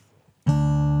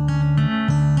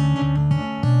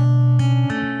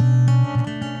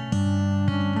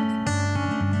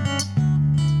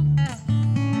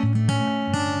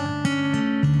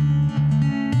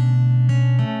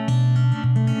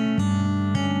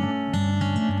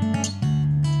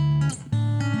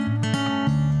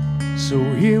So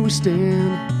here we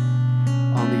stand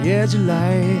on the edge of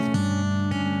light,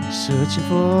 searching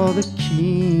for the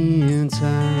key in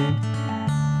time.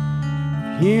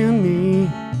 Hear me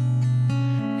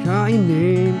call your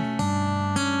name,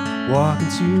 walk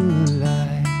into the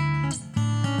light.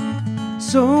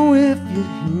 So if you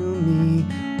hear me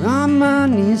on my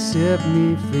knees, set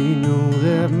me free, know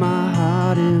that my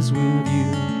heart is with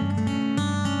you.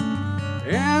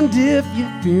 And if you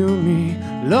feel me,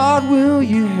 Lord, will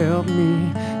you help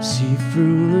me see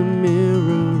through the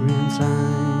mirror in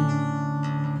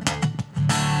time?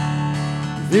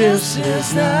 This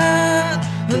is not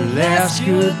the last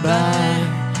goodbye.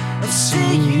 I've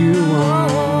seen you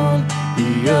on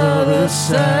the other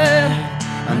side.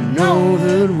 I know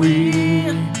that we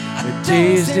are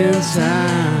dazed in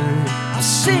time. I've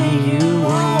seen you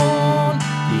on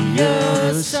the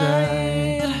other side.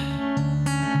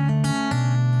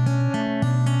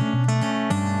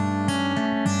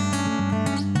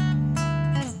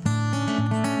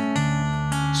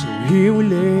 So here we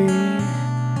lay,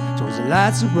 towards the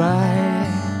lights so bright,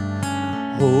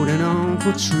 holding on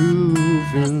for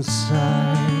truth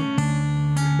inside.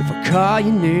 If I call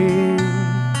your name,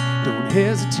 don't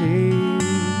hesitate,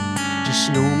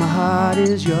 just know my heart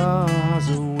is yours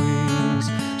always.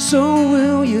 So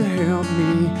will you help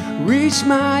me reach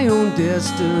my own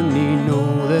destiny,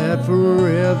 know that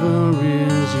forever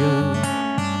is yours.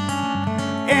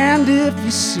 And if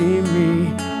you see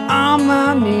me on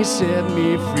my knees, set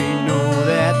me free, know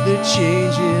that the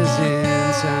change is in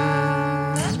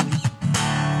time.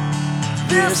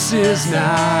 This is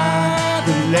not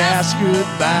the last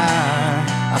goodbye.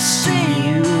 I see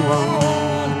you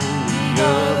on the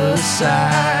other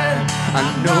side. I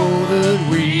know that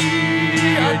we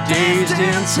are dazed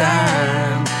in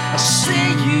time. I see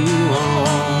you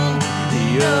on the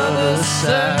other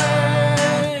side.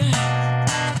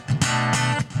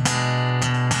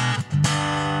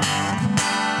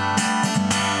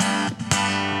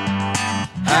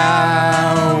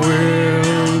 I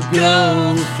will go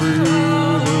through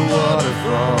the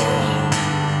waterfall.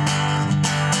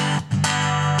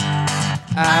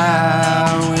 I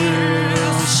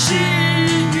will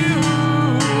see you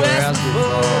as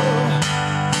before.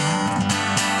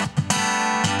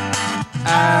 I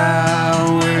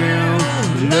will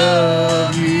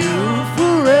love you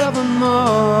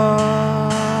forevermore.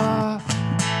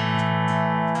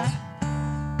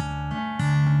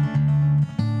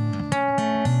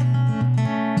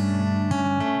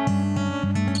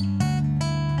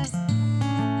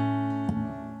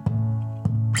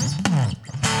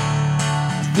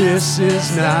 This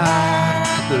is not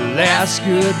the last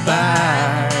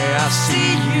goodbye. I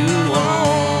see you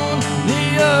on the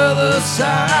other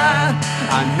side.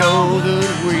 I know that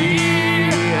we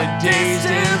are dazed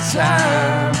in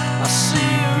time. I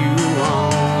see you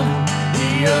on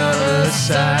the other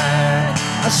side.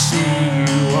 I see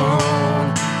you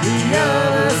on the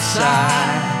other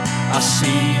side. I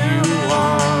see you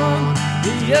on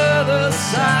the other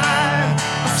side.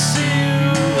 I see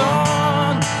you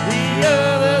on the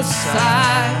other side.